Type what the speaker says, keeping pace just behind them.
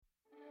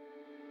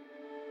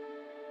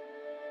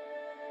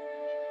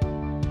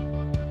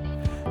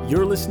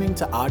You're listening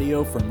to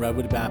audio from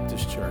Redwood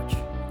Baptist Church.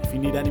 If you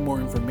need any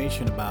more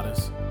information about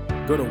us,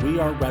 go to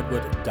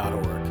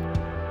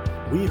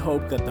weareredwood.org. We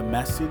hope that the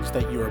message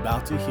that you're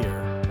about to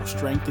hear will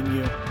strengthen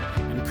you,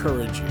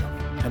 encourage you,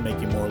 and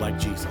make you more like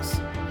Jesus.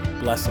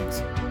 Blessings.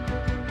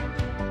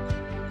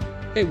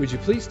 Hey, would you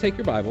please take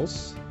your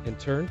Bibles and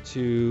turn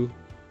to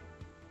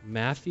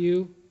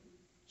Matthew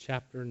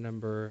chapter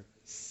number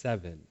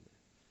 7.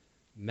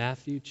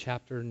 Matthew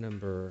chapter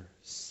number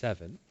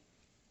 7.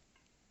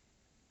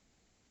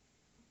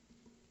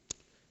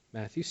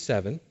 Matthew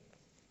 7.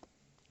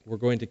 We're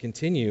going to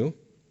continue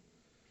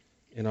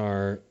in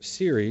our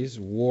series,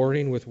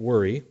 Warring with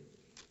Worry.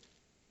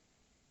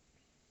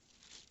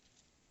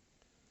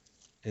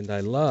 And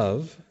I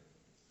love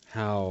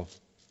how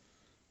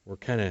we're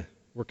kind of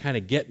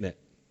getting it.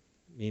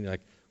 I mean,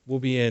 like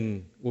we'll be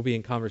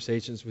in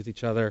conversations with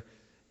each other,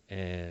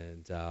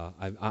 and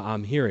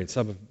I'm hearing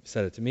some have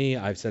said it to me,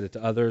 I've said it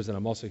to others, and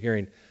I'm also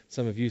hearing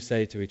some of you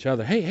say to each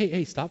other,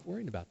 "Hey, stop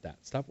worrying about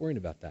that. Stop worrying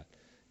about that."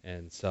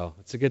 And so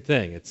it's a good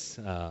thing. It's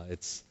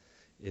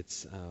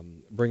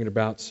bringing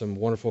about some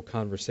wonderful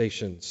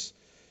conversations.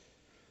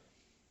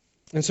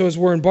 And so as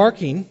we're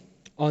embarking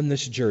on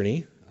this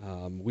journey,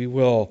 we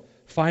will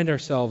find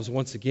ourselves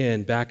once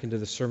again back into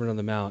the Sermon on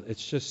the Mount.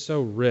 It's just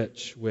so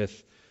rich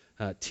with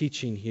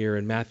teaching here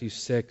in Matthew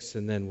 6,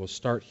 and then we'll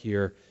start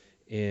here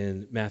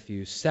in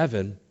Matthew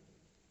 7.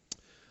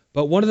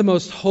 But one of the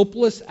most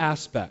hopeless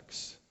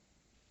aspects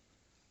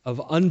of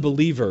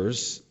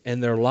unbelievers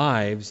and their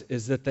lives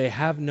is that they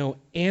have no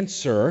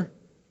answer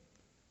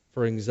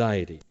for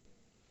anxiety.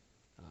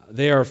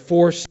 They are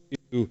forced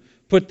to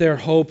put their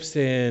hopes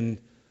in,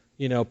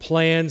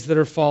 plans that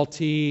are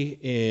faulty,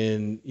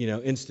 in,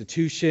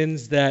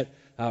 institutions that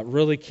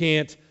really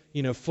can't,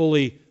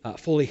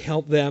 fully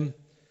help them.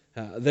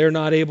 They're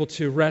not able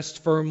to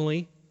rest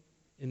firmly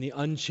in the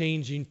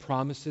unchanging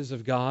promises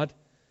of God.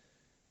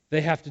 They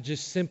have to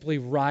just simply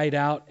ride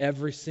out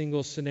every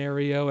single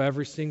scenario,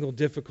 every single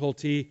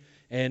difficulty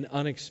and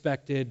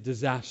unexpected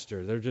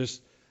disaster.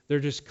 They're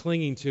just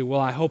clinging to,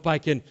 well, I hope I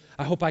can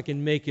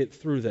make it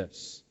through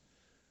this.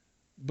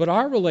 But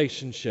our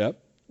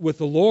relationship with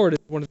the Lord is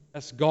one of the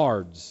best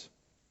guards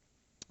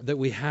that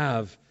we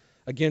have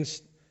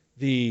against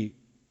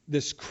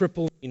this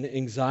crippling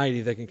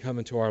anxiety that can come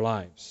into our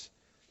lives.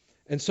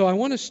 And so I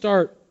want to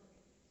start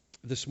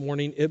this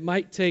morning. It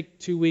might take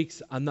 2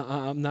 weeks. I'm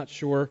not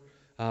sure.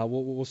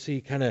 We'll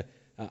see kind of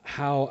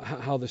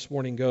how this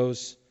morning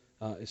goes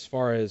as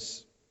far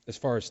as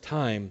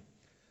time.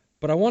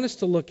 But I want us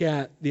to look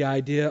at the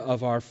idea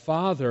of our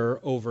Father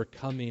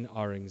overcoming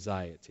our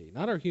anxiety.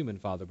 Not our human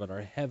Father, but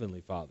our Heavenly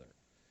Father.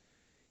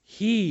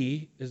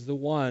 He is the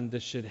one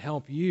that should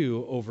help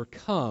you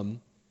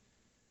overcome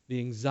the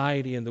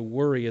anxiety and the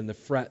worry and the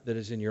fret that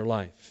is in your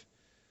life.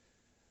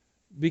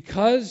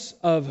 Because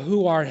of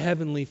who our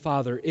Heavenly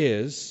Father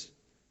is,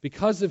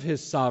 because of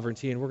His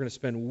sovereignty, and we're going to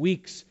spend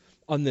weeks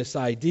on this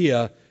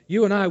idea,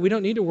 you and I, we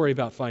don't need to worry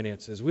about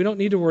finances. We don't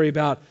need to worry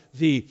about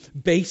the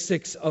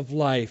basics of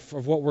life,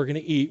 of what we're going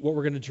to eat, what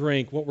we're going to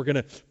drink, what we're going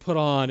to put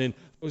on, and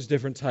those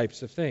different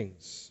types of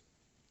things.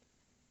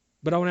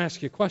 But I want to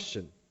ask you a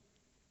question.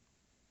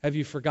 Have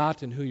you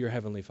forgotten who your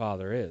Heavenly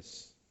Father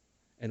is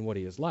and what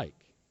He is like?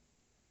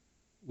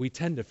 We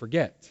tend to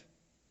forget.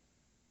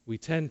 We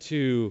tend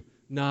to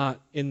not,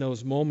 in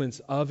those moments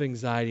of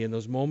anxiety, in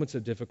those moments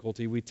of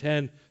difficulty, we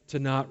tend to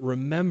not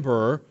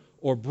remember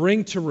or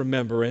bring to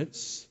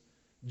remembrance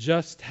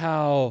just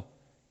how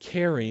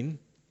caring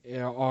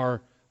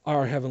our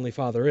Heavenly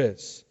Father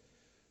is.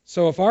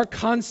 So if our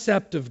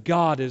concept of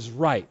God is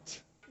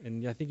right,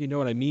 and I think you know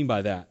what I mean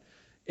by that,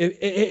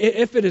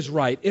 if it is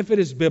right, if it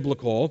is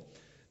biblical,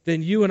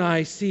 then you and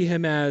I see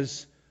Him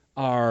as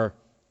our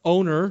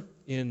owner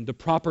in the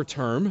proper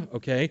term,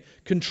 okay,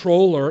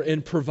 controller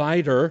and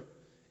provider,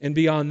 and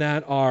beyond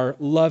that, our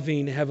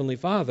loving Heavenly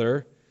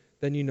Father,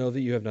 then you know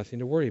that you have nothing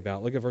to worry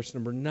about. Look at verse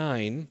number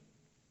 9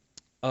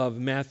 of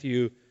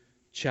Matthew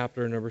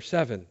chapter number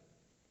 7.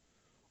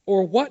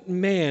 Or what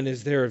man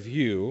is there of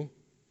you,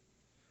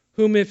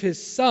 whom if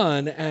his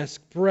son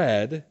ask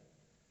bread,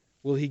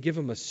 will he give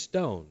him a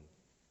stone?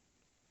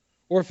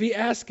 Or if he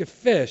ask a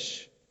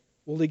fish,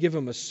 will he give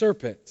him a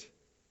serpent?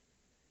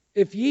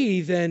 If ye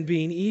then,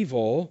 being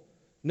evil,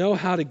 know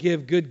how to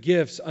give good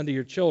gifts unto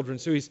your children.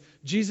 So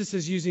Jesus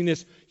is using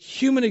this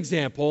human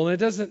example, and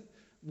it doesn't,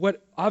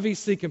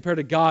 obviously compared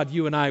to God,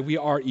 you and I, we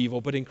are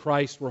evil, but in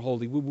Christ we're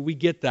holy. We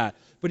get that.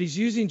 But He's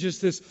using just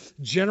this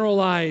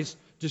generalized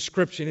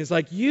description. It's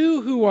like,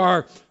 you who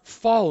are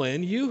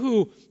fallen, you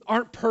who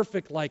aren't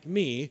perfect like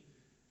me,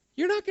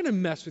 you're not going to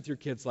mess with your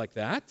kids like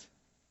that.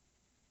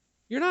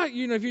 You're not,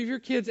 if your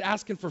kid's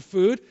asking for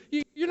food,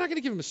 you're not going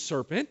to give him a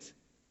serpent.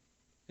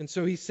 And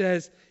so He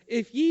says,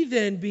 if ye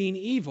then being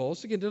evil,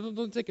 so again,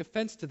 don't take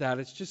offense to that.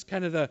 It's just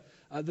kind of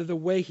the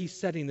way He's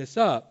setting this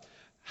up.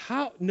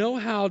 Know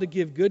how to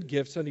give good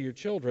gifts unto your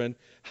children,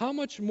 how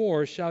much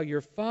more shall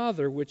your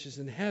Father which is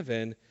in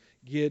heaven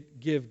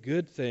give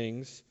good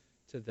things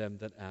to them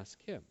that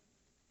ask Him?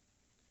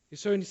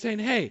 So He's saying,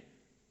 hey,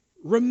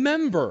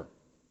 remember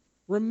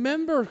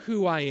Remember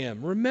who I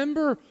am.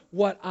 Remember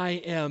what I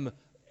am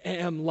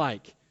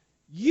like.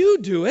 You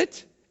do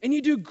it, and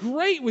you do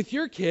great with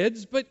your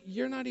kids, but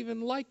you're not even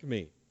like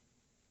me.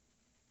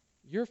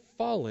 You're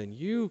fallen.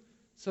 You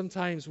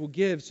sometimes will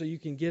give so you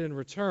can get in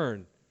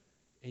return,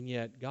 and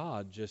yet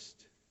God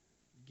just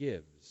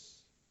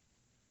gives.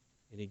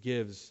 And He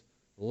gives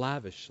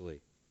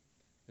lavishly.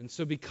 And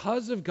so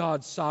because of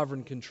God's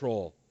sovereign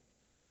control,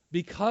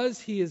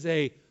 because He is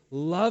a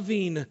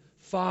loving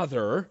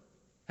Father,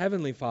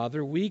 Heavenly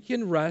Father, we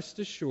can rest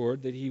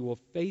assured that He will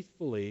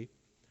faithfully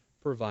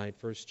provide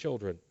for His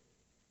children.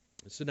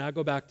 So now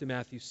go back to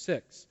Matthew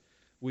 6.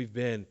 We've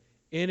been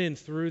in and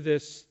through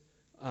this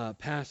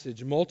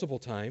passage multiple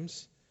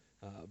times,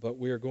 but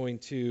we are going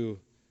to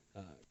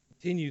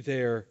continue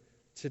there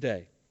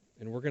today.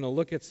 And we're going to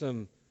look at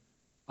some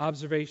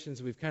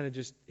observations we've kind of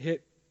just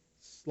hit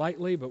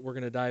slightly, but we're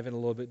going to dive in a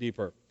little bit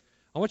deeper.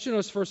 I want you to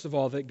notice, first of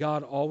all, that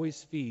God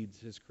always feeds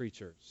His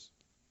creatures.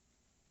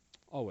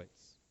 Always.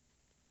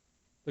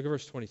 Look at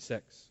verse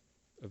 26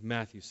 of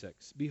Matthew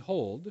 6.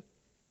 Behold,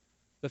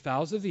 the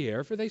fowls of the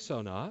air, for they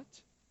sow not,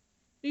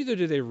 neither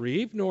do they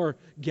reap, nor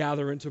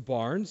gather into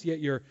barns, yet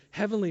your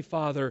heavenly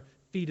Father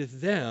feedeth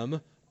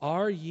them.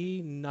 Are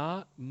ye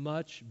not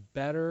much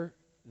better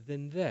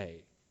than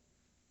they?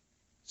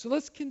 So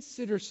let's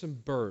consider some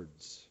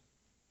birds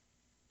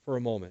for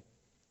a moment.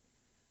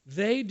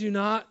 They do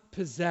not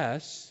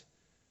possess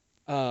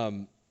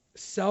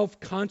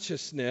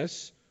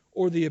self-consciousness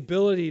or the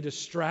ability to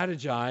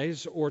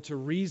strategize or to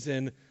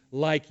reason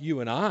like you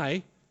and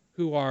I,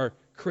 who are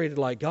created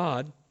like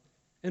God.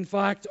 In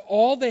fact,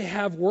 all they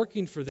have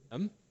working for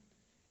them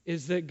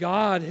is that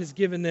God has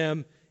given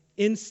them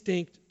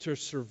instinct to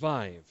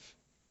survive.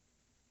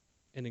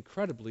 And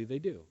incredibly, they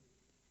do.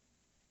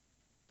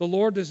 The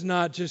Lord does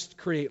not just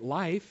create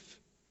life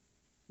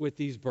with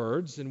these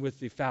birds and with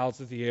the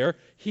fowls of the air.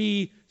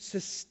 He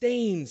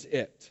sustains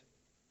it.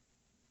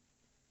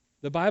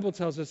 The Bible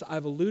tells us,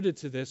 I've alluded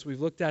to this,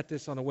 we've looked at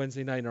this on a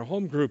Wednesday night in our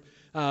home group,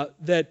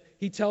 that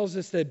He tells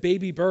us that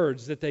baby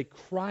birds, that they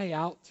cry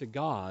out to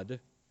God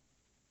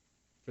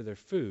for their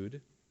food,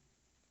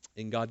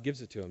 and God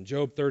gives it to them.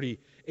 Job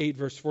 38,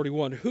 verse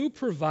 41, who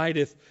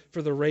provideth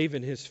for the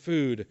raven his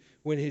food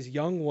when his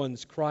young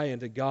ones cry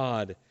unto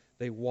God,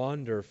 they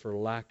wander for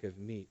lack of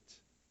meat?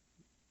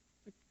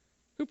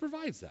 Who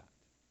provides that?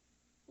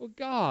 Well,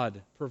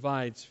 God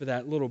provides for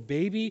that little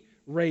baby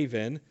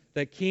raven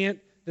that can't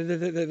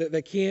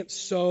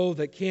sow,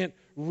 that can't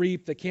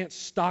reap, that can't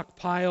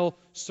stockpile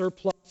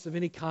surplus of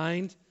any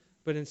kind,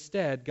 but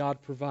instead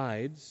God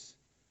provides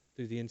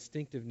through the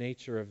instinctive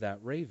nature of that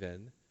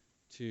raven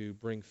to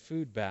bring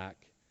food back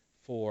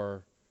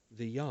for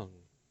the young.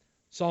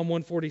 Psalm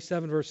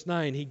 147, verse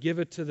 9, He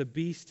giveth to the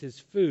beast his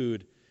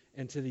food,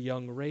 and to the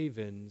young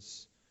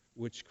ravens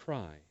which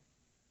cry.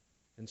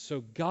 And so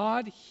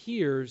God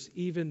hears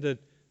even the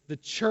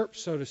chirp,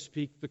 so to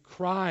speak, the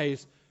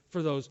cries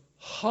for those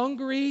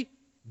hungry,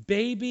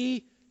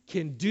 baby,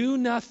 can do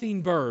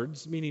nothing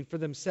birds, meaning for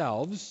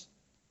themselves,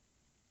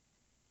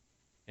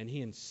 and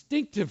He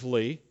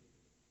instinctively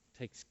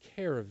takes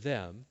care of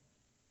them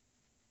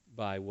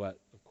by what,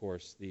 of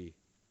course, the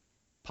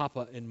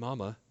papa and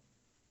mama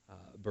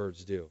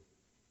birds do.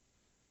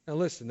 Now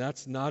listen,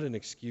 that's not an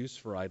excuse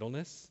for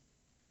idleness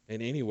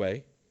in any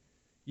way.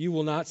 You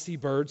will not see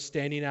birds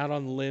standing out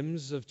on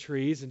limbs of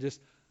trees and just,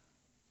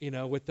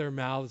 with their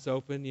mouths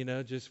open,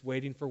 just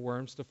waiting for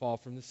worms to fall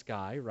from the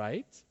sky,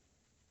 right?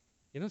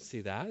 You don't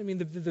see that. I mean,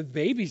 the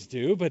babies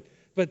do,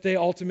 but they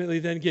ultimately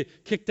then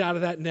get kicked out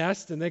of that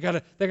nest, and they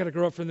gotta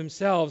grow up for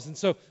themselves. And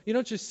so you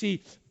don't just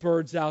see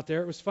birds out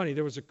there. It was funny.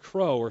 There was a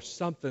crow or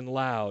something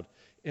loud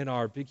in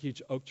our big,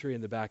 huge oak tree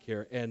in the back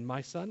here, and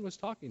my son was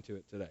talking to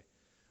it today.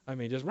 I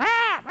mean, just rah,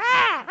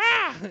 rah,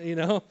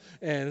 rah,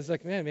 and it's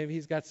like, man, maybe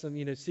he's got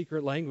some,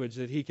 secret language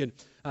that he can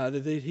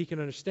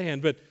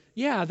understand. But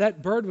yeah,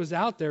 that bird was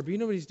out there, but you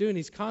know what he's doing?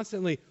 He's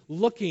constantly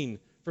looking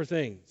for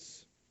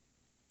things.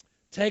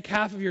 Take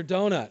half of your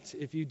donut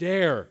if you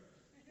dare,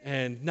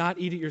 and not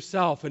eat it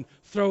yourself, and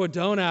throw a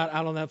donut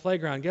out on that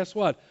playground. Guess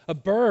what? A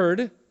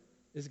bird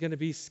is going to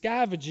be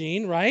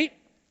scavenging, right?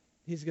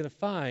 He's going to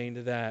find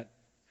that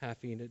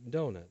half-eaten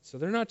donut. So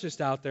they're not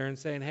just out there and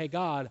saying, hey,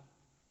 God,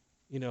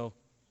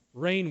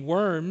 rain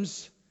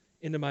worms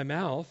into my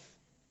mouth.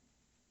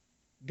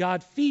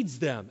 God feeds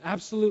them,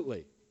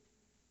 absolutely.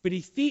 But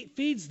He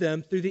feeds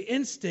them through the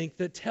instinct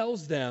that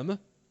tells them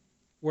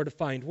where to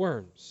find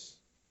worms.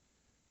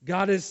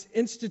 God has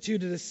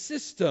instituted a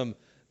system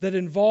that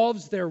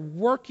involves their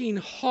working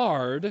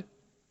hard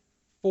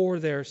for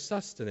their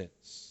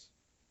sustenance.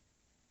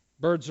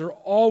 Birds are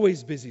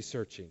always busy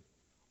searching,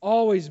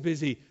 always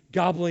busy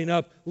gobbling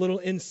up little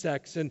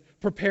insects and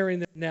preparing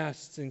their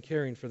nests and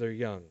caring for their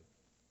young,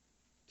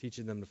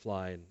 teaching them to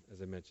fly and,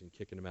 as I mentioned,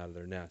 kicking them out of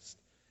their nest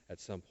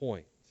at some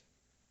point.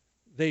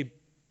 They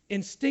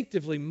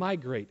instinctively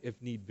migrate,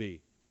 if need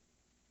be,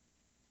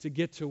 to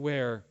get to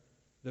where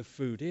the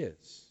food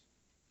is.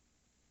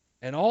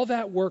 And all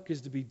that work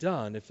is to be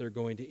done if they're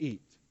going to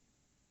eat.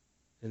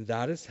 And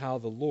that is how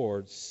the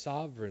Lord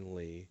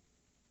sovereignly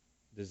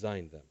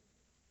designed them.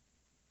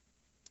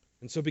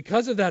 And so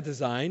because of that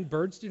design,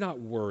 birds do not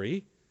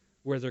worry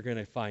where they're going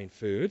to find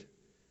food.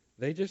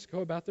 They just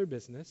go about their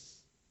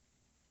business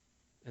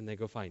and they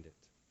go find it.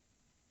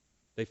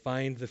 They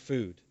find the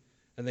food.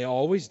 And they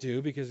always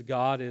do because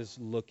God is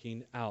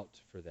looking out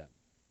for them.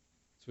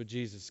 That's what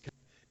Jesus is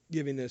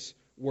giving this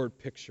word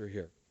picture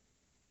here.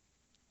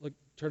 Look,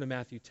 turn to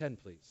Matthew 10,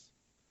 please.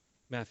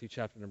 Matthew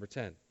chapter number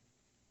 10.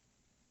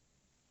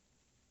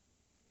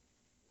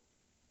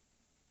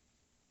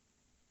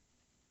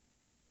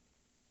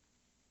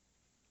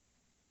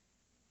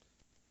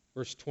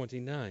 Verse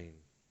 29.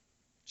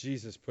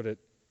 Jesus put it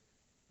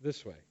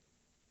this way,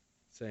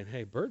 saying,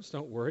 hey, birds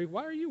don't worry.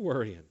 Why are you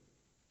worrying?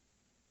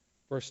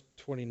 Verse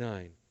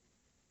 29.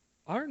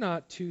 Are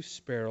not 2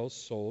 sparrows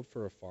sold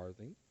for a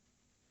farthing?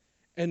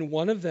 And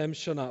one of them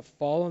shall not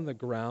fall on the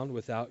ground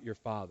without your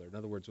Father. In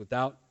other words,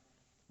 without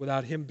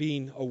him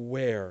being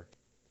aware.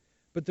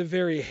 But the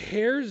very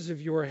hairs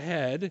of your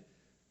head,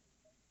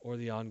 or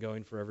the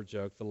ongoing forever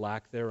joke, the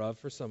lack thereof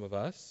for some of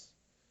us,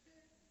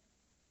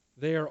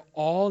 they are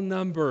all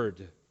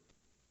numbered.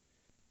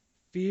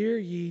 Fear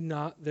ye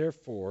not,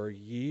 therefore,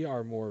 ye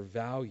are more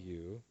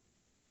value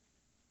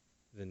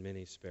than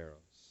many sparrows.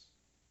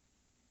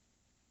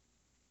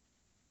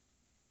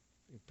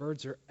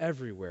 Birds are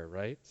everywhere,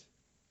 right?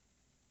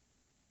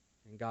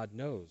 And God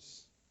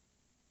knows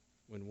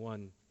when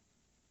one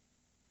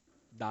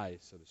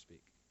dies, so to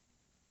speak.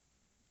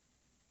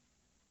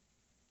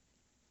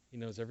 He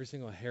knows every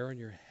single hair on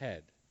your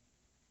head.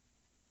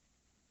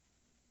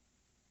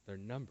 They're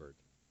numbered.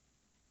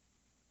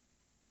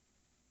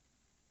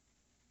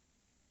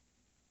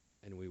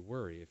 And we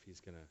worry if He's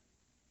going to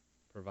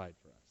provide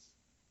for us.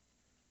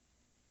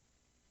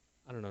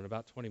 I don't know, in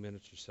about 20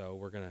 minutes or so,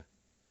 we're going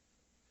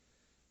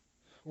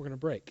to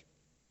break.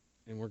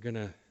 And we're going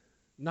to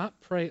not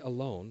pray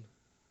alone.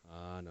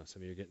 I know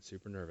some of you are getting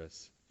super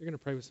nervous. You're going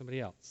to pray with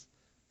somebody else.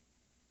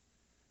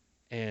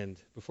 And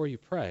before you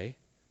pray,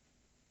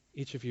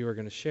 each of you are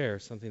going to share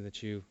something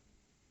that you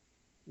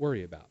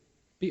worry about.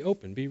 Be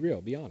open, be real,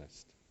 be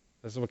honest.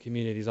 That's what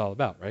community is all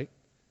about, right?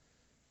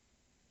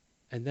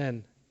 And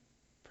then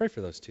pray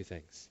for those 2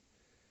 things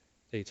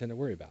that you tend to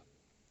worry about.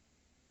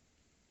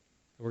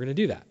 And we're going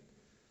to do that.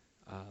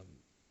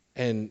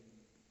 And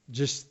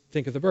just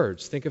think of the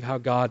birds. Think of how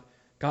God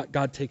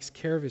takes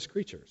care of His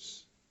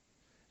creatures.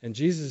 And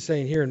Jesus is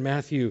saying here in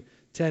Matthew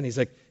 10, He's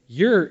like,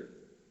 you're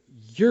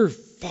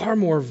far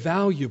more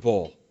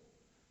valuable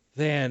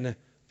than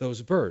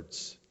those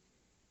birds.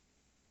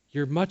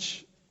 You're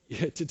much,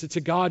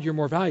 to God, you're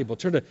more valuable.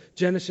 Turn to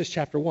Genesis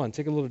chapter 1.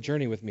 Take a little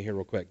journey with me here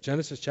real quick.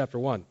 Genesis chapter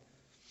 1.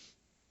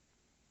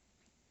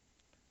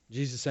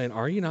 Jesus is saying,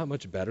 are you not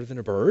much better than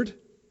a bird?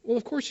 Well,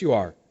 of course you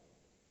are.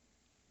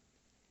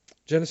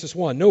 Genesis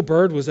 1, no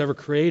bird was ever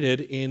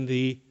created in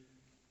the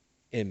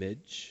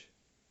image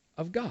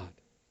of God.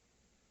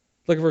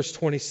 Look at verse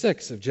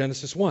 26 of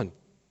Genesis 1.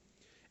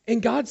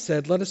 And God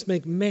said, let us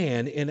make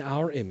man in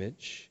our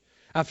image,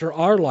 after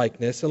our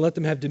likeness, and let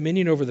them have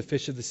dominion over the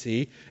fish of the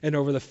sea and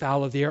over the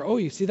fowl of the air. Oh,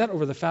 you see that?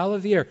 Over the fowl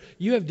of the air.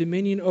 You have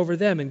dominion over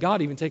them, and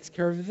God even takes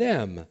care of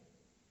them.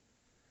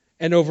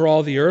 And over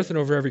all the earth and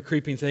over every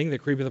creeping thing that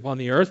creepeth upon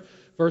the earth.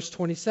 Verse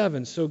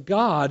 27, so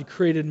God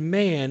created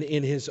man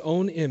in His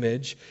own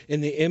image.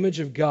 In the image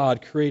of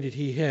God created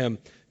He him.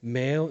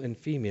 Male and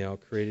female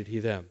created He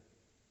them.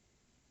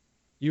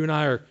 You and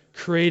I are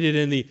created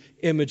in the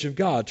image of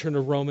God. Turn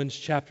to Romans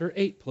chapter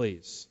 8,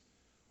 please.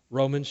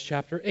 Romans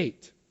chapter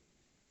 8.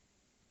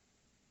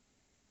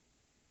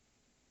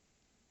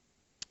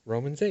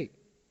 Romans 8.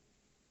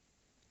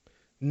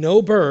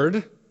 No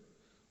bird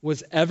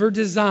was ever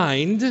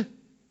designed,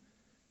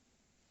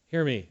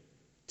 hear me,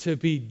 to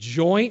be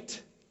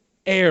joint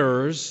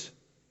heirs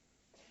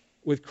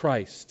with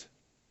Christ.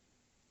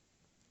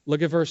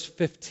 Look at verse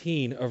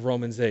 15 of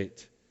Romans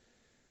 8.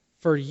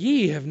 For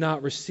ye have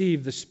not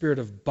received the spirit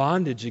of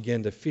bondage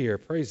again to fear.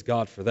 Praise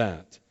God for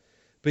that.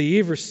 But ye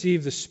have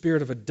received the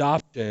spirit of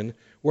adoption,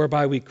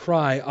 whereby we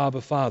cry,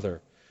 Abba,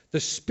 Father. The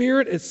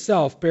Spirit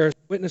itself bears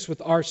witness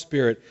with our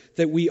spirit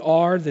that we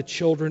are the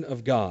children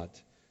of God.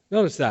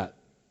 Notice that.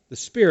 The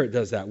Spirit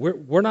does that.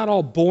 We're not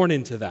all born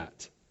into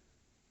that.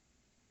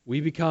 We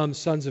become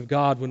sons of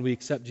God when we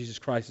accept Jesus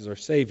Christ as our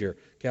Savior.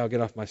 Okay, I'll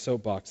get off my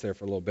soapbox there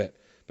for a little bit.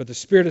 But the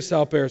Spirit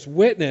itself bears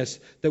witness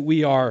that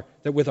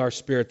with our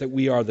spirit, that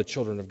we are the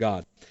children of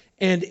God.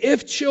 And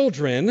if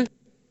children,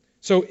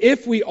 so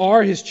if we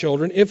are His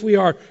children, if we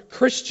are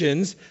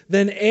Christians,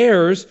 then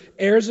heirs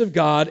of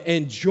God,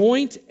 and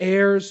joint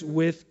heirs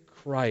with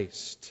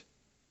Christ.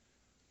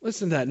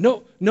 Listen to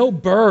that. No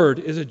bird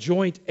is a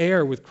joint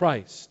heir with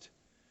Christ.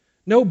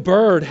 No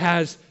bird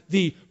has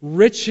the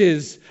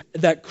riches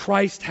that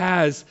Christ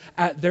has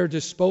at their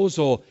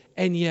disposal,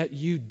 and yet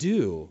you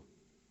do.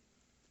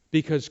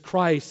 Because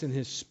Christ and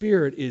His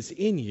Spirit is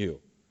in you.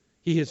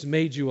 He has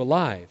made you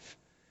alive.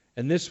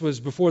 And this was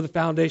before the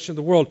foundation of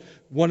the world,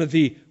 one of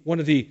the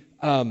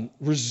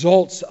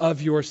results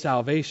of your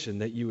salvation,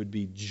 that you would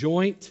be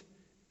joint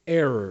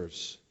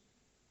heirs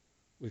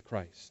with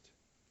Christ.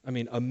 I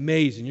mean,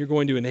 amazing. You're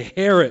going to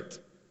inherit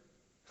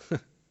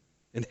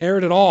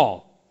Inherit it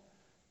all.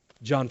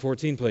 John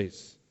 14,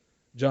 please.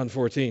 John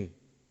 14.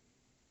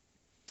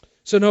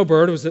 So no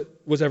bird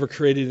was ever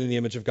created in the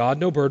image of God.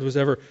 No bird was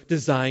ever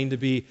designed to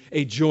be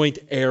a joint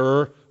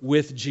heir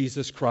with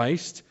Jesus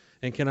Christ.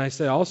 And can I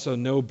say also,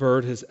 no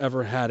bird has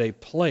ever had a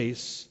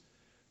place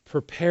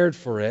prepared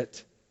for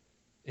it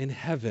in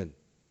heaven.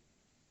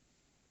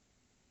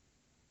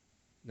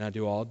 Now,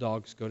 do all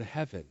dogs go to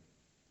heaven?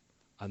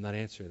 I'm not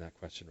answering that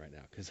question right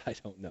now because I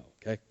don't know,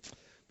 okay?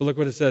 But look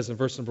what it says in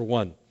verse number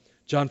 1.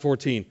 John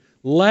 14.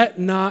 Let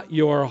not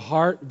your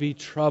heart be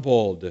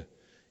troubled.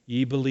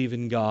 Ye believe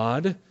in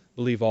God,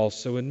 believe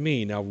also in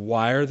me. Now,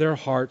 why are their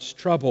hearts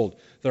troubled?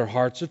 Their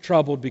hearts are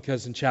troubled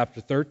because in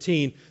chapter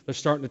 13, they're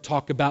starting to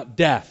talk about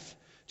death.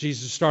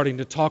 Jesus is starting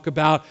to talk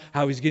about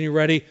how he's getting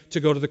ready to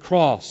go to the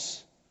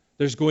cross.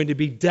 There's going to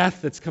be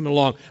death that's coming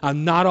along.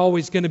 I'm not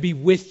always going to be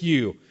with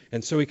you.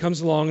 And so he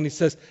comes along and he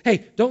says,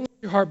 hey, don't let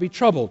your heart be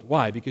troubled.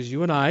 Why? Because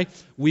you and I,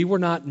 we were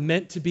not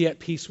meant to be at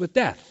peace with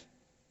death.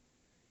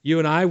 You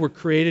and I were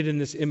created in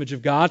this image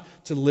of God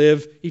to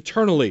live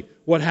eternally.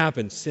 What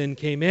happened? Sin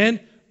came in,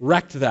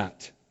 wrecked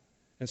that.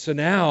 And so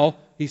now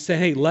he's saying,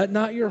 hey, let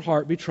not your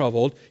heart be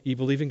troubled. Ye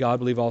believe in God,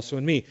 believe also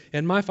in me.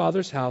 In my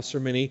Father's house are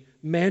many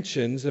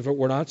mansions. If it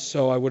were not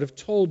so, I would have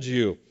told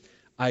you.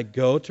 I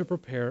go to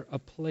prepare a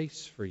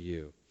place for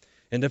you.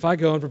 And if I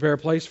go and prepare a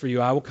place for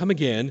you, I will come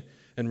again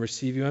and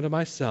receive you unto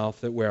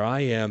myself, that where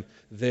I am,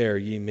 there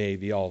ye may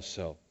be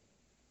also.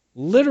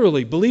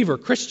 Literally, believer,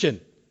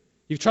 Christian,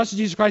 you've trusted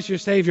Jesus Christ as your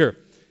Savior.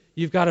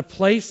 You've got a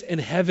place in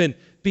heaven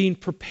being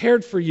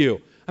prepared for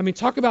you. I mean,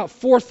 talk about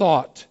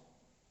forethought.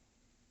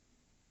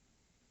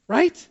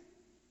 Right?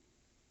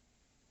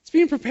 It's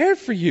being prepared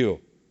for you.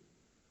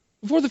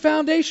 Before the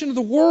foundation of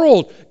the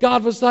world,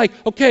 God was like,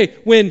 okay,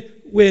 when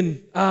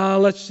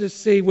let's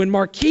just see, when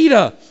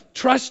Marquita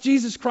trusts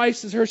Jesus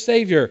Christ as her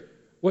Savior,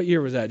 what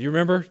year was that? Do you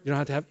remember? You don't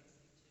have to have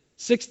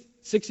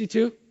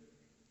 62?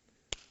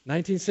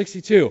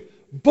 1962.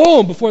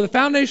 Boom! Before the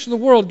foundation of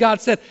the world,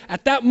 God said,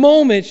 at that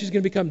moment, she's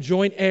going to become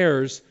joint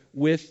heirs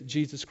with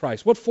Jesus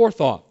Christ. What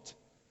forethought?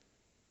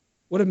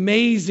 What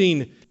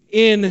amazing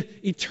in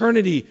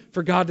eternity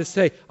for God to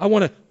say,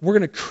 we're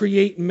going to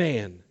create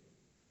man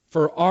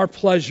for our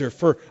pleasure,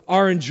 for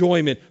our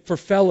enjoyment, for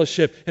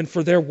fellowship, and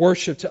for their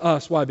worship to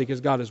us. Why? Because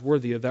God is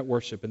worthy of that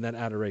worship and that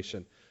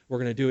adoration. We're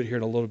going to do it here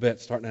in a little bit,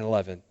 starting at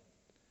 11. And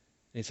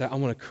he said, I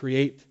want to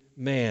create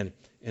man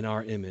in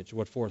our image.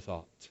 What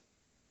forethought?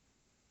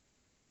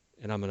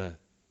 And I'm going to,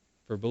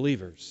 for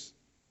believers,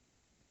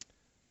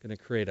 going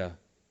to create a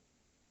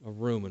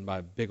room and buy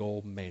a big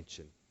old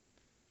mansion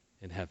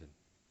in heaven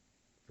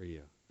for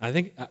you. I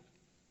think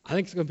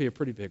it's going to be a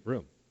pretty big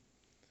room.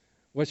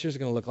 What's yours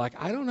going to look like?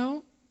 I don't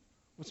know.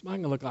 What's mine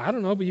going to look like? I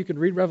don't know, but you can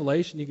read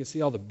Revelation. You can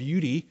see all the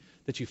beauty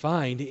that you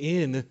find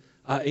in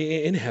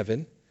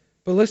heaven.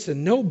 But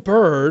listen, no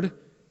bird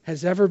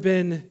has ever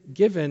been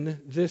given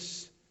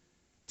this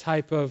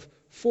type of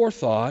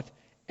forethought,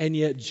 and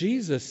yet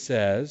Jesus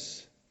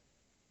says,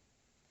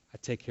 I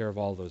take care of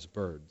all those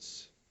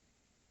birds.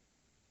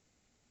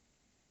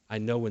 I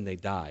know when they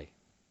die.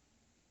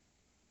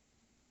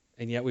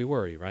 And yet we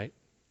worry, right?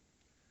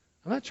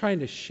 I'm not trying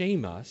to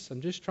shame us.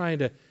 I'm just trying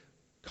to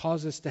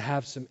cause us to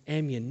have some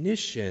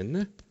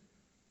ammunition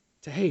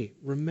to, hey,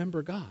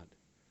 remember God.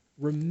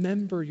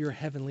 Remember your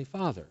Heavenly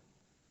Father.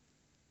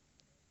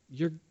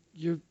 You're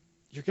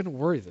going to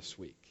worry this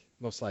week,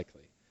 most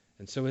likely.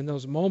 And so in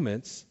those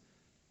moments,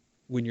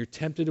 when you're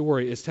tempted to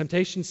worry, is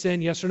temptation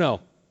sin, yes or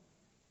no?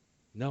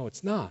 No,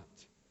 it's not.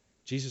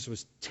 Jesus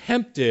was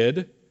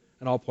tempted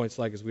at all points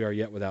like as we are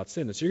yet without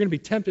sin. And so you're going to be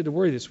tempted to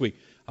worry this week.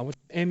 I want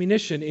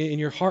ammunition in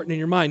your heart and in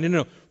your mind.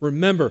 No.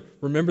 Remember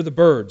the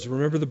birds.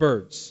 Remember the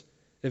birds.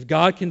 If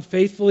God can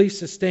faithfully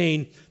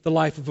sustain the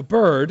life of a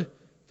bird,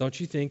 don't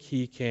you think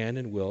He can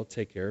and will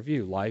take care of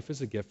you? Life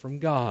is a gift from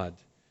God.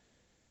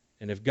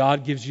 And if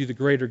God gives you the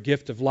greater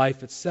gift of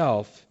life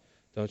itself,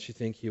 don't you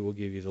think He will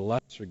give you the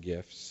lesser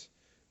gifts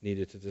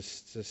needed to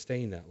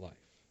sustain that life?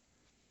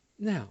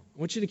 Now, I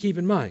want you to keep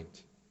in mind,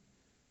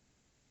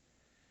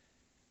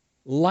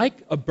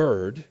 like a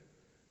bird,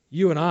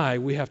 you and I,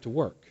 we have to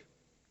work.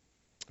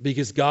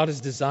 Because God has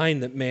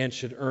designed that man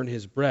should earn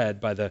his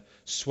bread by the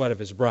sweat of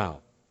his brow.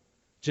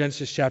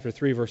 Genesis chapter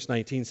 3, verse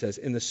 19 says,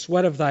 In the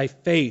sweat of thy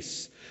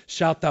face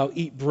shalt thou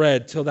eat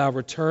bread till thou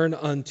return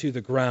unto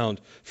the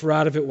ground. For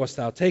out of it wast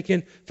thou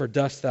taken, for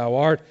dust thou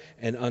art,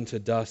 and unto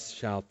dust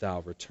shalt thou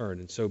return.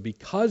 And so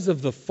because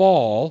of the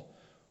fall,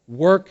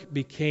 work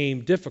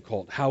became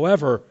difficult.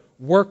 However,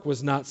 work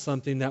was not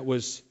something that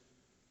was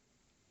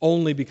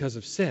only because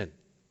of sin.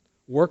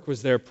 Work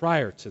was there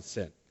prior to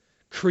sin.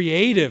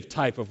 Creative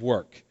type of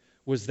work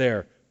was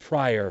there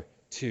prior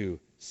to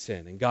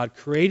sin. And God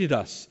created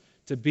us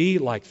to be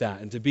like that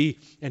and to be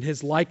in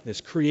His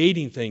likeness,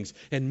 creating things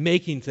and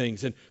making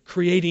things and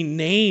creating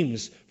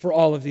names for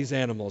all of these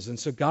animals. And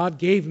so God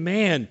gave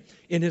man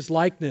in His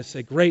likeness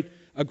a great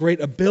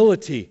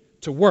ability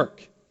to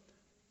work.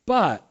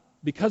 But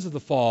because of the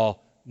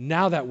fall,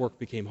 now that work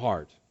became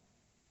hard.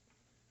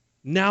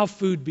 Now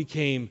food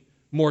became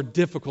more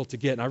difficult to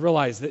get. And I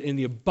realize that in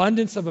the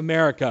abundance of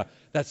America,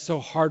 that's so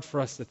hard for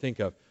us to think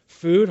of.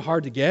 Food,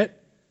 hard to get.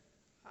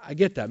 I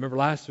get that. Remember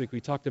last week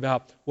we talked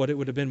about what it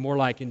would have been more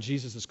like in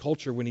Jesus'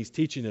 culture when he's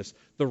teaching us,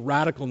 the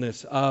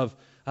radicalness of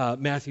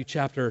Matthew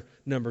chapter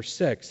number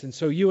 6. And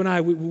so you and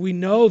I, we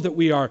know that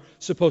we are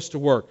supposed to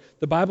work.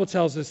 The Bible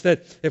tells us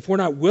that if we're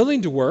not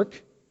willing to work,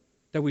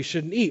 that we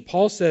shouldn't eat.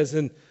 Paul says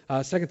in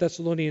 2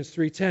 Thessalonians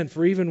 3:10,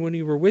 "For even when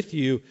we were with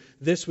you,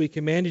 this we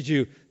commanded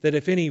you, that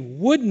if any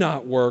would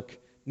not work,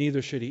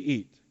 neither should he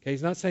eat." Okay,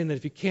 he's not saying that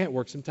if you can't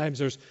work, sometimes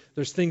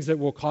there's things that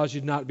will cause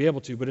you to not be able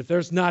to. But if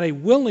there's not a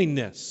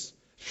willingness,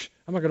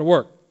 I'm not going to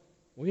work.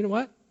 Well, you know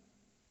what?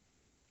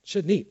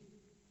 Shouldn't eat.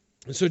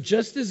 And so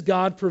just as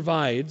God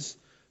provides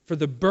for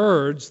the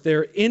birds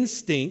their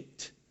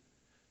instinct,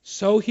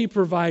 so he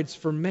provides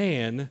for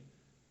man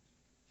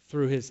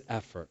through his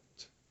effort.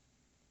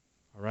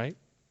 All right?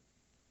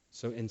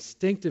 So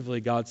instinctively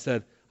God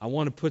said, I'm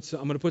going to put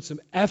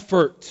some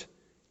effort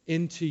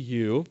into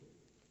you,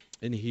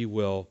 and he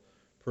will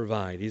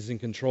provide. He's in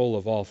control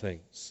of all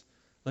things.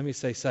 Let me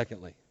say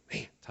secondly,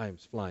 man,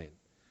 time's flying.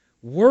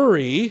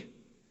 Worry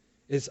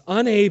is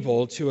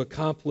unable to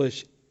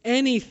accomplish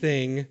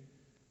anything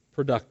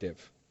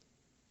productive.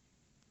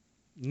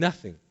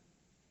 Nothing.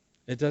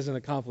 It doesn't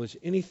accomplish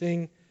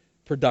anything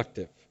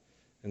productive.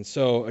 And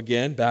so,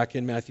 again, back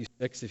in Matthew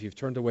 6, if you've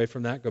turned away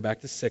from that, go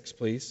back to 6,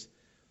 please.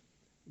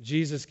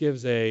 Jesus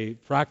gives a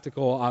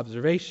practical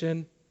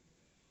observation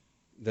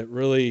that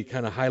really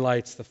kind of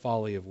highlights the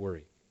folly of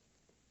worry.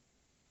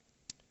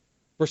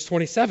 Verse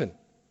 27.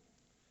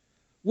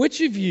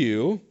 Which of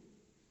you,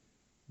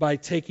 by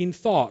taking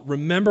thought,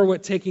 remember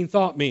what taking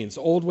thought means,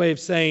 old way of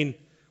saying,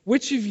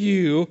 which of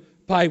you,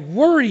 by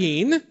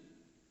worrying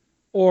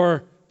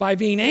or by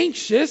being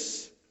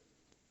anxious,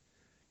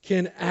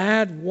 can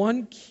add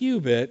 1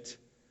 cubit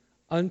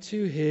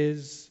unto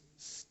his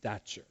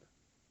stature?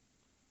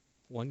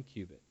 1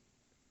 cubit.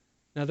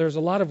 Now, there's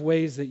a lot of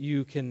ways that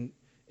you can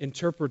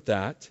interpret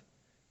that,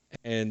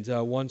 and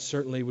one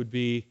certainly would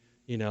be,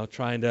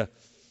 trying to,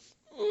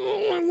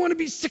 I want to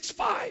be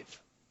 6'5".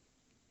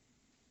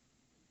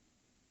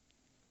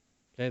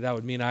 Okay, that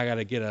would mean I got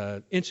to get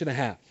 1.5 inches.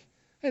 Hey,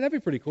 that'd be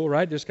pretty cool,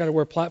 right? Just got to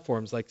wear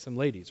platforms like some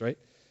ladies, right?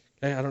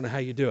 Okay, I don't know how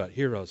you do it.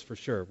 Heroes, for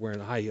sure, wearing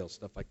high heels,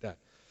 stuff like that.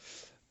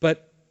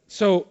 But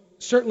so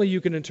certainly you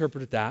can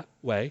interpret it that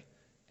way,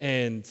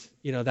 and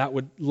that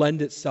would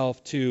lend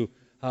itself to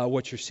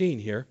what you're seeing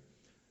here.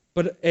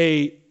 But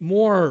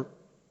another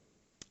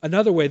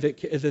way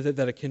that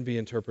it can be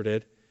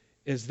interpreted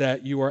is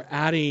that you are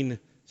adding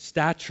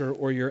stature,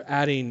 or you're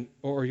adding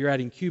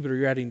cubit, or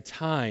you're adding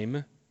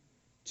time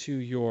to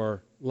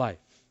your life.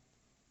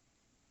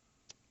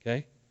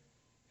 Okay?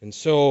 And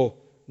so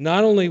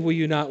not only will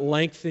you not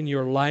lengthen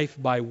your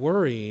life by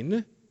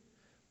worrying,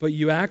 but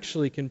you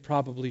actually can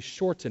probably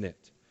shorten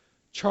it.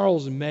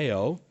 Charles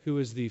Mayo, who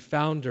is the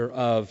founder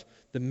of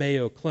the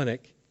Mayo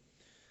Clinic,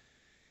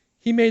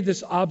 he made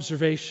this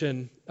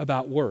observation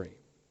about worry.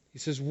 He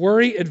says,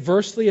 worry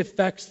adversely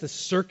affects the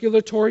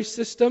circulatory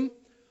system,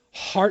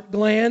 heart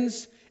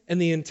glands,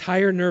 and the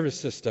entire nervous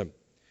system.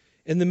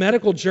 In the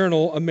medical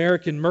journal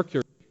American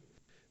Mercury,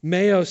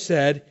 Mayo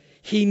said,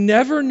 he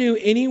never knew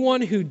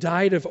anyone who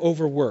died of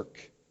overwork,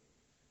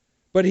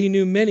 but he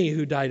knew many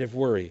who died of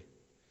worry.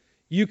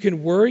 You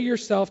can worry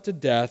yourself to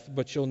death,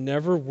 but you'll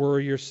never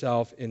worry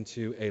yourself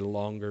into a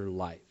longer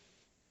life.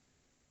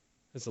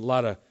 There's a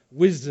lot of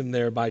wisdom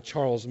there by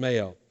Charles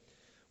Mayo.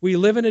 We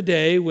live in a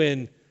day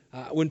when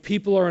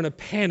people are in a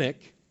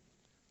panic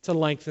to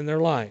lengthen their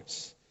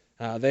lives.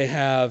 They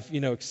have,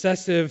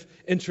 excessive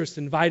interest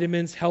in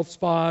vitamins, health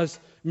spas,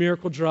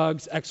 miracle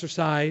drugs,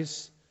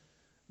 exercise.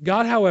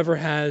 God, however,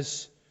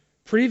 has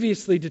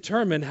previously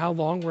determined how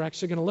long we're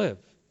actually going to live.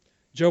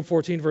 Job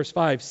 14, verse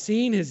 5,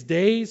 seeing his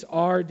days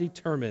are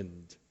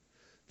determined,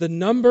 the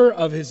number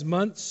of his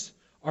months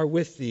are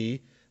with thee,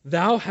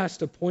 thou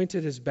hast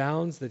appointed his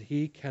bounds that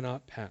he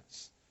cannot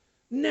pass.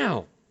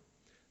 Now,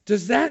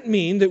 does that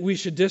mean that we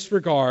should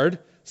disregard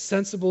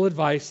sensible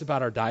advice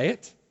about our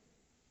diet?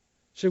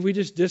 Should we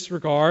just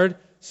disregard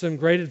some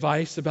great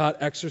advice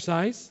about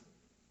exercise?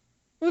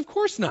 Well, of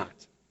course not.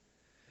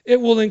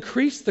 It will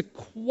increase the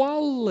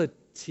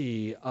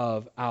quality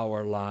of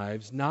our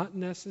lives, not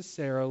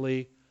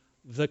necessarily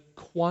the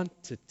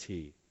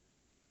quantity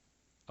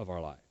of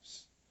our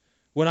lives.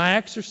 When I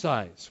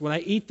exercise, when I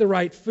eat the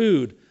right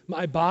food,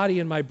 my body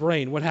and my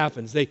brain, what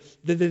happens?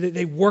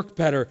 They work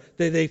better.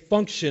 They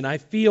function. I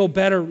feel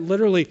better,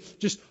 literally,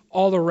 just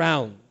all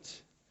around.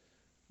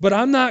 But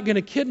I'm not going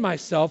to kid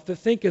myself to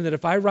thinking that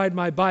if I ride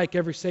my bike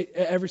every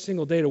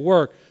single day to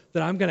work,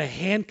 that I'm going to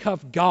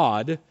handcuff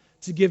God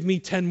to give me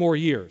 10 more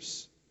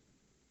years.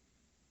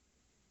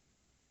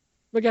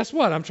 But guess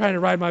what? I'm trying to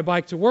ride my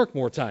bike to work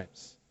more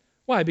times.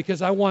 Why?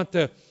 Because I want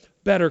the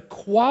better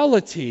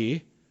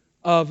quality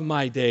of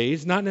my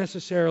days, not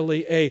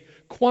necessarily a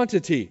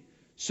quantity.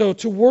 So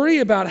to worry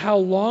about how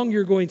long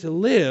you're going to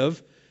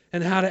live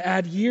and how to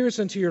add years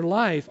into your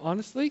life,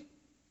 honestly,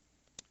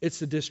 it's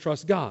to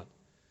distrust God.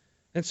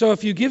 And so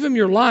if you give him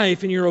your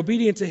life and you're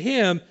obedient to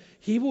him,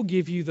 He will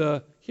give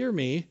you hear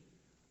me,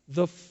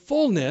 the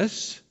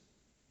fullness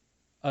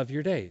of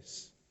your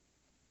days.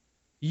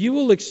 You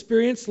will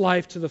experience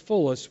life to the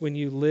fullest when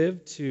you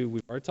live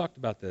we've already talked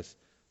about this,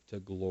 to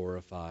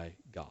glorify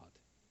God.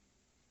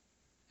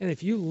 And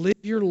if you live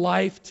your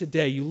life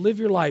today, you live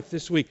your life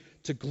this week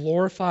to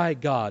glorify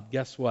God,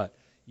 guess what?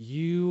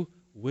 You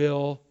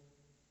will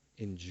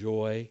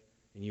enjoy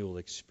and you will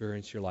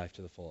experience your life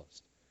to the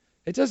fullest.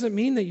 It doesn't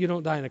mean that you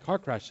don't die in a car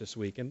crash this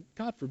week, and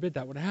God forbid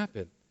that would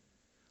happen.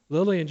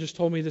 Lillian just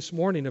told me this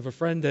morning of a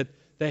friend that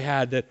they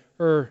had that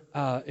her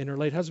and her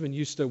late husband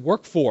used to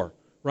work for,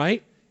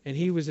 right? And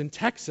he was in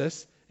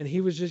Texas, and he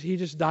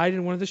just died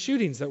in one of the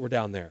shootings that were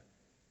down there.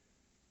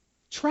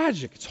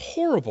 Tragic. It's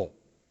horrible.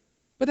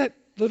 But that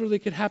literally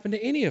could happen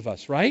to any of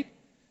us, right?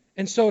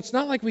 And so it's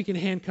not like we can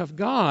handcuff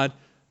God,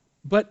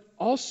 but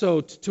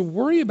also to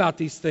worry about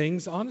these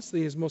things,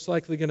 honestly, is most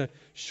likely going to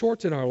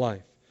shorten our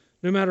life.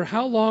 No matter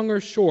how long or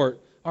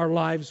short our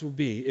lives will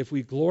be, if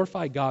we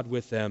glorify God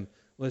with them,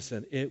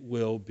 listen, it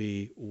will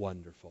be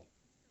wonderful.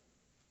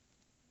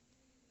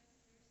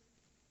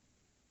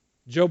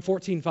 Job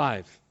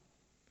 14:5.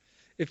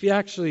 If you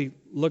actually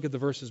look at the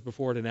verses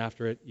before it and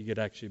after it, you get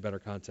actually better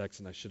context,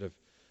 and I should have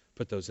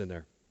put those in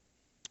there.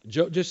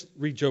 Just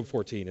read Job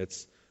 14.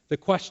 It's the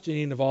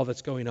questioning of all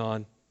that's going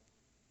on.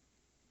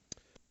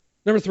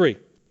 Number 3.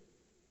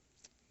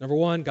 Number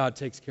 1, God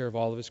takes care of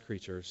all of his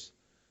creatures.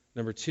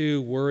 Number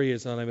 2, worry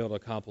is unable to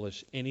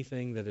accomplish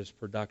anything that is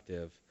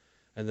productive.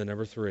 And then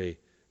number 3,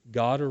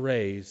 God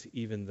arrays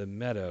even the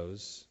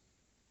meadows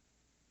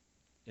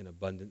in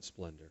abundant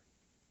splendor.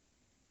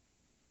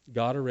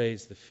 God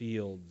arrays the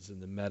fields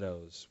and the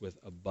meadows with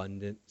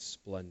abundant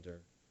splendor.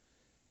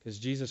 Because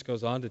Jesus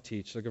goes on to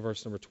teach, look at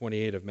verse number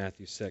 28 of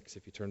Matthew 6,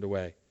 if you turned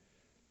away.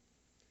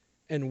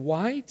 And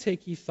why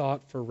take ye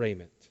thought for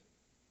raiment?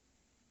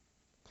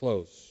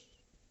 Clothes.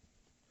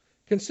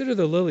 Consider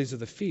the lilies of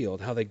the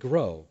field, how they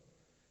grow.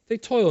 They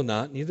toil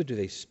not, neither do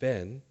they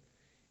spin.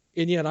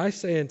 And yet I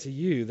say unto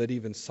you that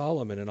even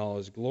Solomon in all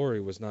his glory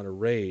was not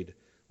arrayed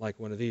like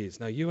one of these.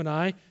 Now you and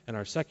I, in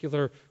our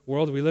secular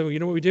world we live in, you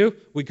know what we do?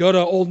 We go to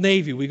Old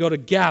Navy, we go to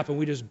Gap, and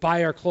we just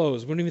buy our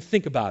clothes. We don't even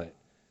think about it.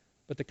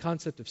 But the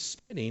concept of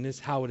spinning is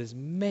how it is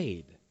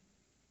made.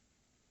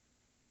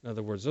 In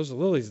other words, those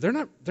lilies, they're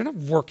not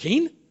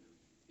working.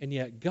 And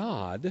yet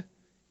God,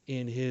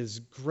 in his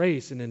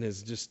grace and in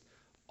his just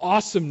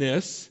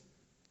awesomeness,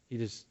 he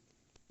just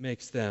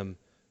makes them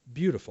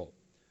beautiful.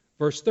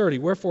 Verse 30,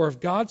 wherefore if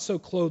God so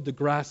clothed the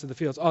grass of the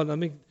fields,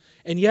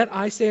 and yet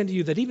I say unto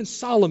you that even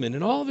Solomon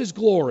in all of his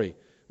glory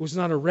was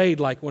not arrayed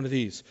like one of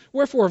these.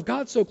 Wherefore if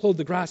God so clothed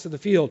the grass of the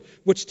field,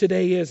 which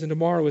today is and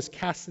tomorrow is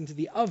cast into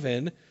the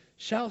oven,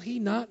 shall he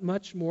not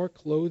much more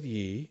clothe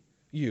you,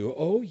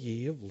 O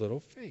ye of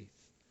little faith?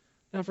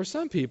 Now for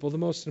some people, the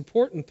most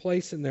important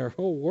place in their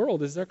whole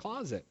world is their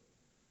closet.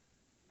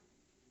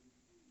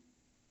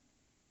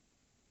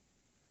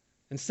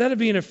 Instead of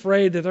being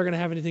afraid that they're going to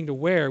have anything to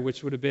wear,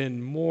 which would have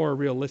been more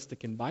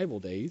realistic in Bible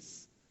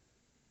days,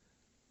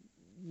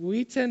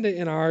 we tend to,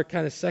 in our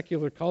kind of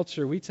secular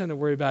culture, we tend to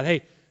worry about,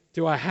 hey,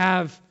 do I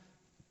have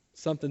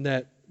something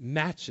that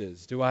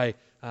matches? Do I,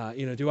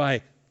 you know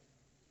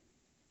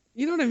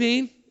what I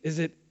mean? Is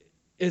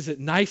it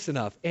nice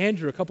enough?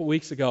 Andrew, a couple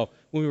weeks ago,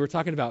 when we were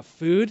talking about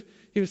food,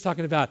 he was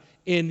talking about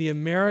in the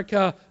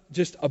America,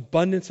 just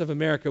abundance of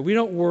America, we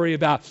don't worry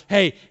about,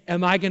 hey,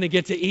 am I going to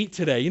get to eat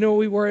today? You know what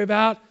we worry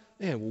about?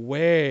 Man,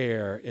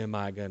 where am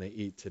I going to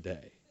eat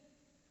today?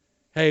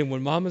 Hey,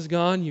 when mama's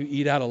gone, you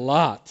eat out a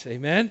lot.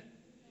 Amen?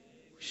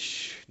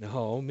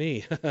 No,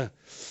 me.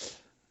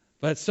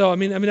 But so,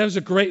 that was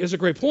a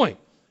great point.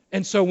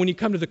 And so when you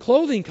come to the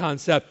clothing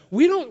concept,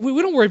 we don't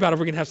worry about if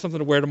we're going to have something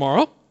to wear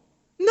tomorrow.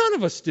 None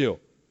of us do.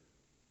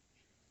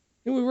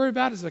 And we worry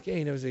about is like,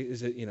 hey,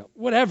 is it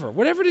whatever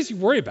it is you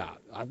worry about,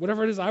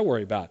 whatever it is I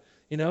worry about.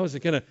 Is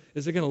it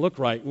gonna look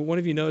right? One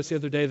of you noticed the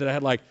other day that I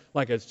had like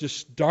a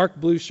just dark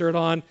blue shirt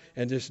on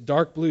and just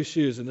dark blue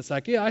shoes, and it's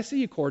like, yeah, I see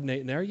you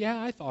coordinating there.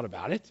 Yeah, I thought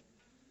about it.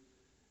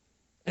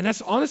 And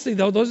that's honestly,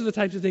 though, those are the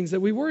types of things that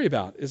we worry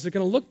about. Is it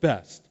going to look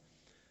best?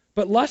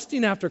 But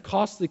lusting after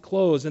costly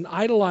clothes and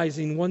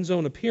idolizing one's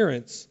own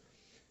appearance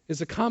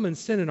is a common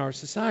sin in our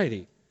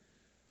society.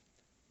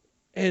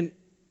 And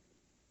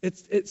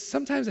it's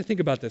sometimes I think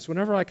about this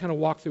whenever I kind of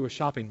walk through a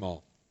shopping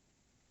mall.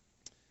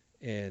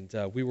 And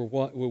we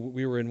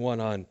were in one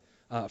on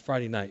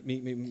Friday night,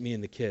 me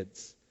and the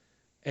kids.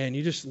 And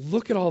you just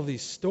look at all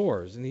these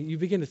stores, and you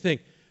begin to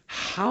think,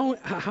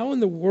 how in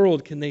the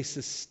world can they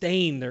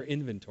sustain their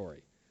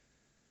inventory?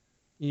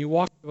 And you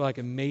walk to like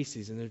a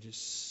Macy's, and there's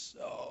just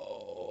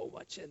so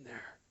much in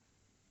there.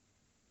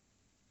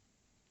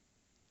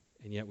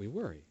 And yet we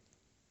worry.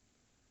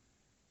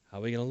 How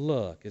are we going to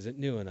look? Is it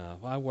new enough?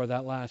 Well, I wore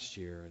that last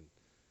year, and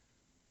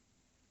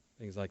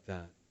things like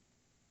that.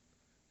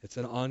 It's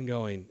an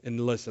ongoing,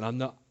 and listen,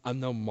 I'm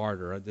no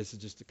martyr. This is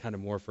just kind of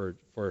more for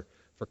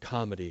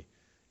comedy.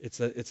 It's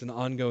an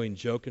ongoing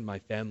joke in my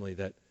family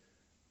that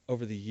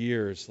over the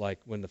years, like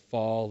when the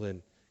fall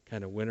and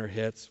kind of winter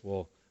hits,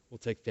 we'll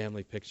take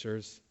family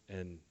pictures,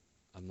 and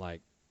I'm like,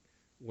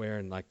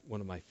 wearing like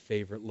one of my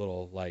favorite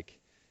little like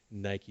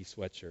Nike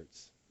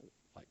sweatshirts,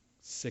 like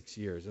 6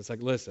 years. It's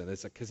like, listen,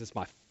 it's like, because it's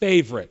my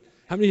favorite.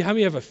 How many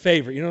have a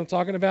favorite? You know what I'm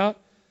talking about,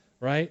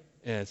 right?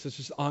 And so it's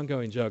just an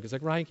ongoing joke. It's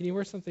like, Ryan, can you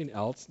wear something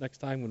else next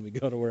time when we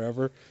go to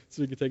wherever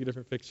so we can take a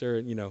different picture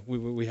and,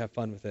 we have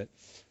fun with it.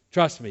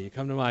 Trust me, you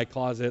come to my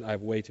closet, I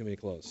have way too many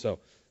clothes. So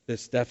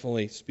this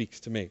definitely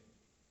speaks to me.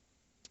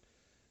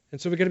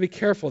 And so we've got to be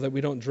careful that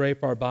we don't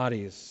drape our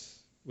bodies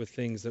with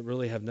things that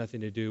really have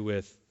nothing to do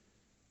with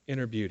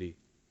inner beauty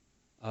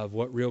of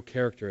what real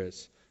character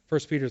is.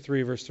 1 Peter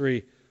 3, verse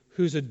 3,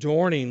 whose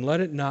adorning,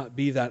 let it not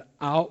be that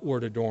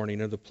outward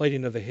adorning of the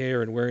plaiting of the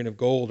hair and wearing of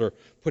gold or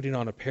putting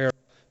on apparel,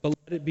 but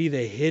let it be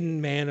the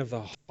hidden man of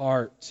the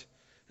heart,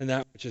 and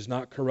that which is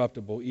not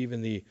corruptible,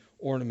 even the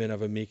ornament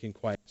of a meek and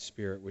quiet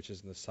spirit, which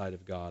is in the sight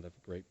of God of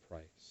great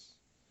price.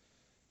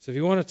 So if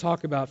you want to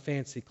talk about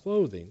fancy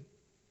clothing,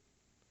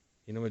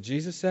 you know what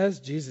Jesus says?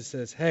 Jesus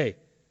says, hey,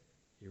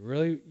 you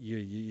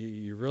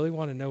really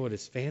want to know what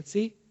is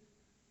fancy?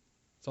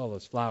 It's all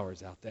those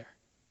flowers out there.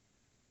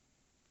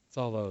 It's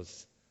all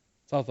those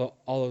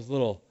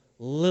little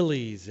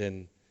lilies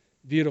and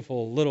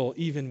beautiful little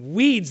even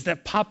weeds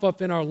that pop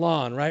up in our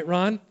lawn, right,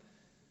 Ron?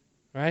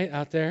 Right,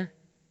 out there?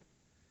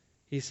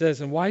 He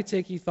says, and why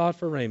take ye thought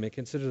for raiment?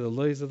 Consider the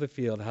lilies of the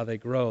field, how they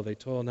grow. They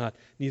toil not,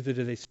 neither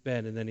do they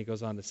spin. And then he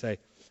goes on to say,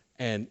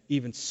 and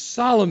even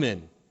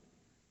Solomon,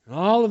 and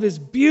all of his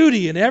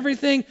beauty and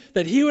everything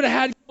that he would have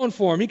had going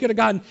for him, he could have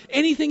gotten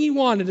anything he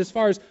wanted as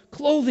far as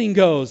clothing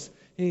goes.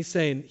 And he's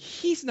saying,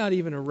 he's not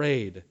even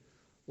arrayed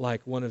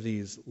like one of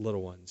these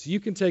little ones. You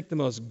can take the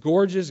most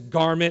gorgeous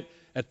garment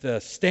at the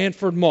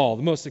Stanford Mall,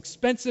 the most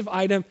expensive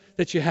item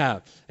that you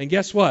have. And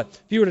guess what?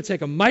 If you were to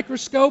take a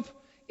microscope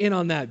in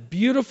on that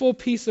beautiful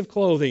piece of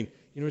clothing,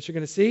 you know what you're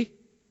going to see?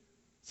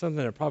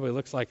 Something that probably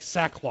looks like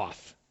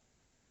sackcloth,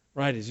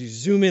 right, as you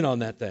zoom in on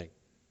that thing.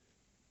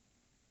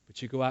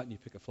 But you go out and you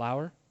pick a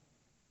flower,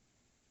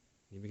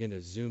 and you begin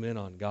to zoom in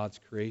on God's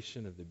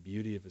creation of the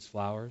beauty of his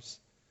flowers.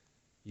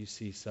 You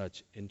see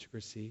such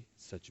intricacy,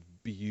 such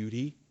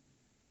beauty.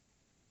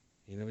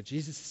 You know what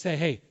Jesus is saying?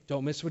 Hey,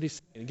 don't miss what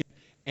he's saying. Again,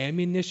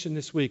 ammunition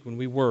this week when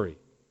we worry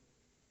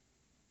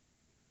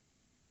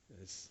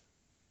is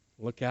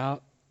look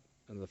out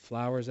on the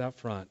flowers out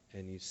front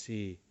and you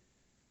see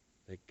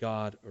that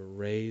God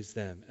arrays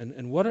them.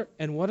 And what are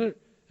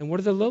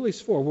the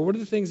lilies for? Well, what are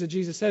the things that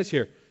Jesus says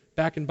here?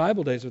 Back in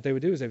Bible days, what they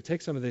would do is they would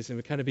take some of these and it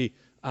would kind of be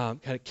kind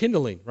of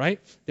kindling, right?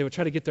 They would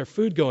try to get their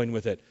food going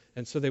with it.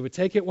 And so they would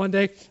take it one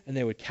day and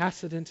they would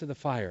cast it into the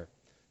fire.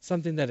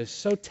 Something that is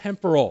so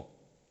temporal.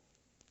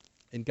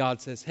 And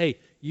God says, hey,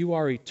 you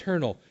are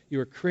eternal. You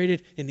are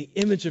created in the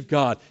image of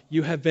God.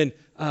 You have been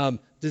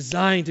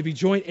designed to be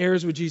joint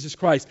heirs with Jesus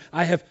Christ.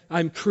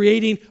 I'm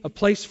creating a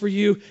place for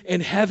you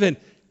in heaven.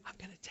 I'm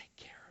going to take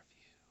care of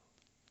you.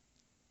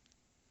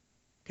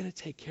 I'm going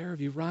to take care of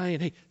you.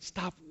 Ryan, hey,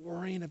 stop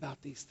worrying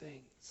about these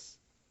things.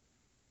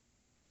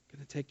 I'm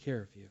going to take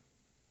care of you.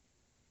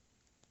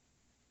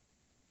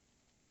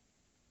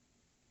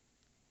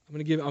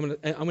 I'm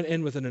going to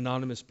end with an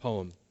anonymous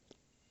poem.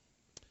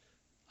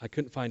 I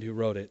couldn't find who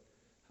wrote it,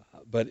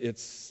 but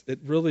it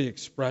really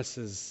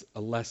expresses a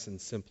lesson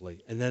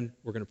simply. And then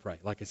we're going to pray,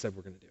 like I said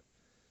we're going to do.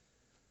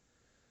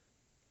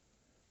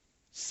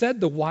 Said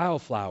the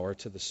wildflower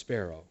to the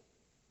sparrow,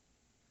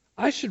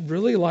 I should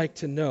really like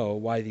to know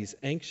why these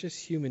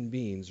anxious human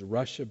beings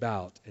rush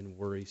about and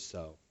worry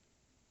so.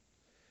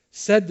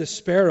 Said the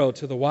sparrow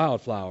to the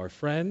wildflower,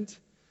 friend,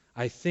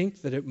 I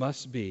think that it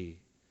must be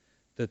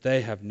that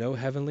they have no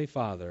heavenly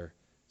Father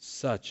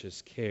such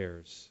as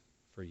cares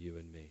for you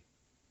and me.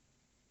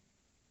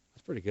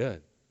 That's pretty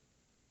good.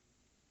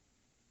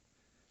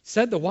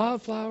 Said the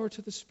wildflower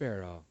to the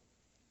sparrow,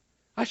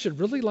 I should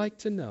really like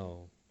to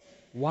know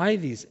why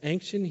these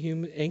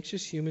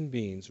anxious human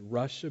beings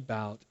rush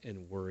about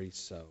and worry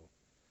so.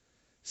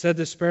 Said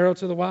the sparrow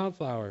to the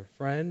wildflower,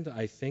 friend,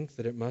 I think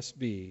that it must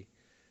be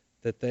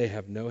that they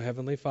have no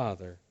heavenly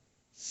Father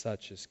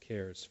such as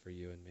cares for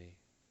you and me.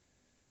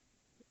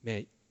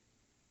 Man,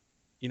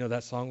 you know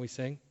that song we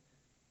sing?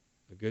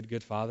 A good,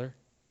 good Father?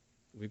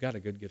 We've got a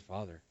good, good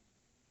Father.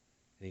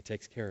 And he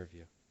takes care of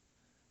you.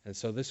 And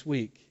so this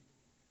week,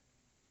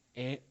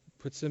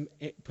 put some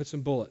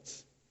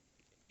bullets,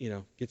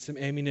 get some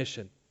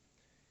ammunition.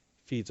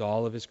 Feeds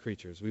all of his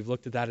creatures. We've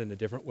looked at that in a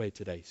different way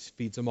today. He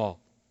feeds them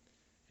all.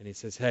 And he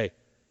says, hey,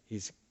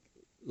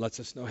 lets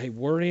us know, hey,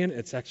 worrying,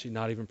 it's actually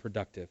not even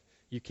productive.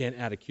 You can't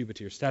add a cubit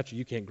to your stature.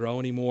 You can't grow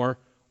anymore.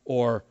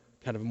 Or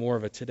kind of more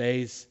of a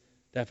today's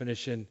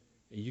definition,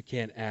 you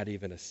can't add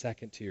even a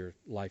second to your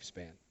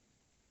lifespan.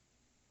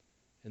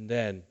 And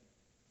then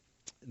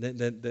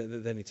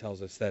he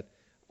tells us that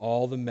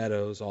all the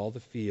meadows, all the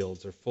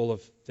fields are full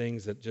of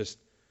things that just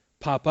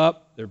pop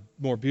up. They're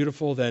more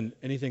beautiful than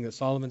anything that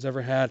Solomon's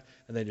ever had,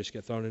 and they just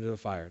get thrown into the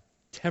fire.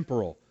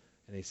 Temporal.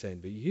 And he's saying,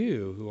 but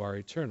you who are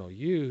eternal,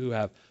 you who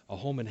have a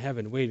home in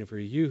heaven waiting for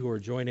you, you who are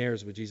joint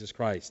heirs with Jesus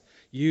Christ,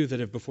 you that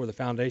have before the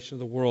foundation of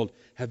the world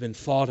have been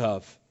thought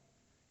of,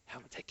 I'm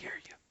going to take care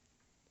of you.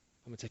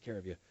 I'm going to take care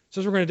of you.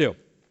 So here's what we're going to do.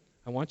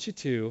 I want you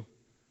to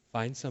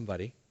find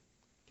somebody.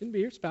 Can be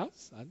your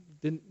spouse. I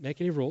didn't make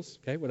any rules,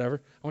 okay,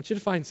 whatever. I want you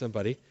to find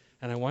somebody,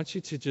 and I want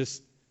you to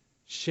just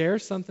share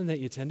something that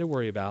you tend to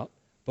worry about.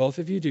 Both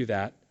of you do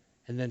that,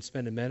 and then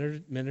spend a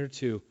minute or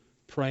two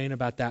praying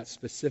about that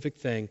specific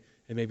thing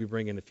and maybe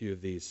bring in a few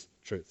of these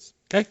truths.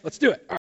 Okay, let's do it. All right.